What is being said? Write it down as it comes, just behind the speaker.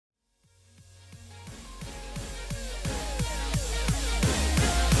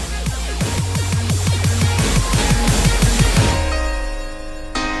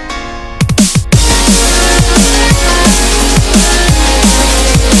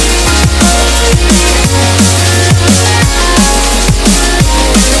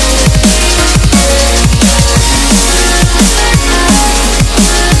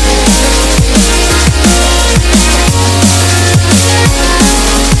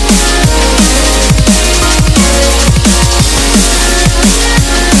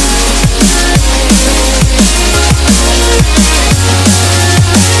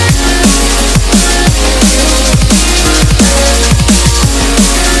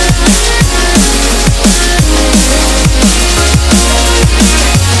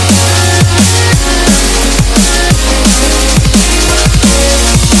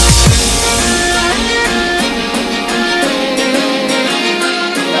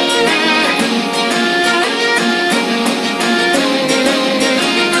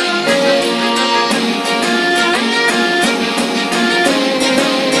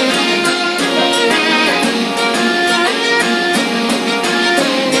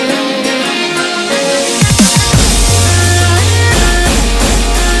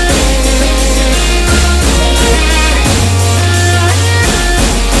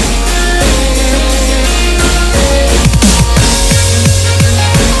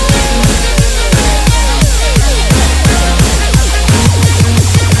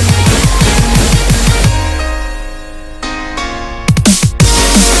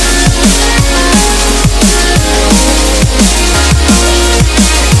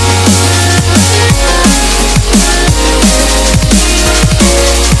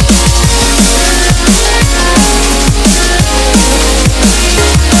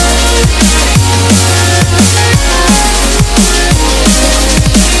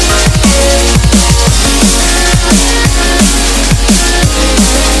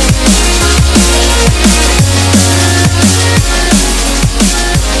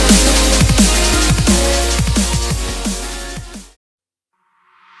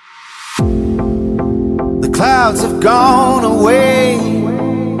clouds have gone away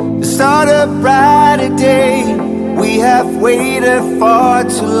to start a brighter day. We have waited far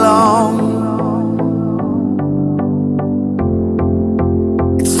too long.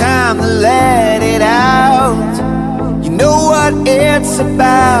 It's time to let it out. You know what it's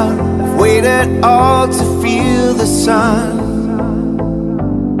about. I've waited all to feel the sun.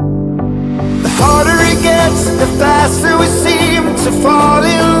 The harder it gets, the faster we seem to fall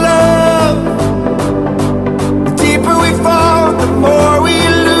in love. The deeper we fall, the more we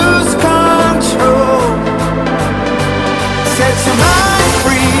lose control. Set your mind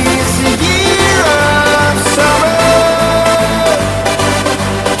free, it's a year of summer.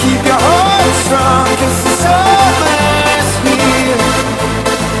 Keep your heart strong, 'cause the summer's here.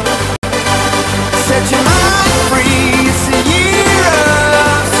 Set your mind free, it's a year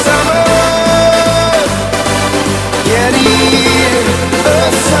of summer. Yeah, the year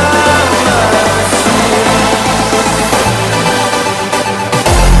of summer.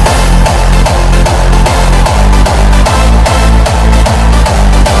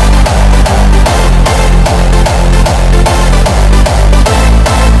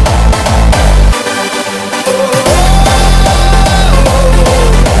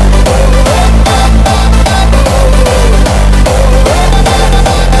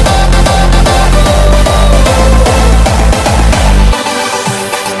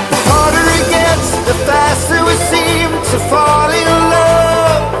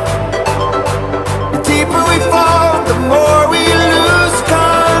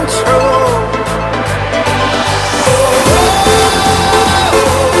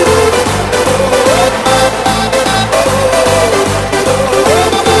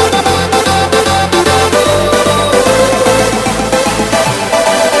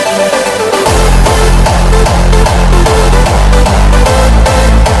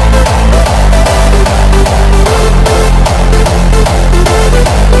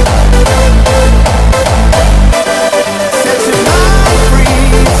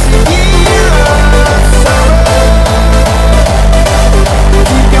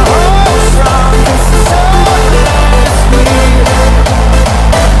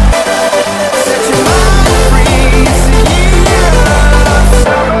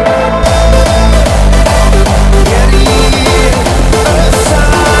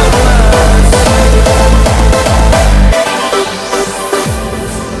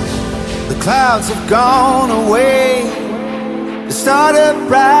 Clouds have gone away to start a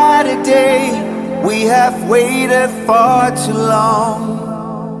brighter day. We have waited far too long.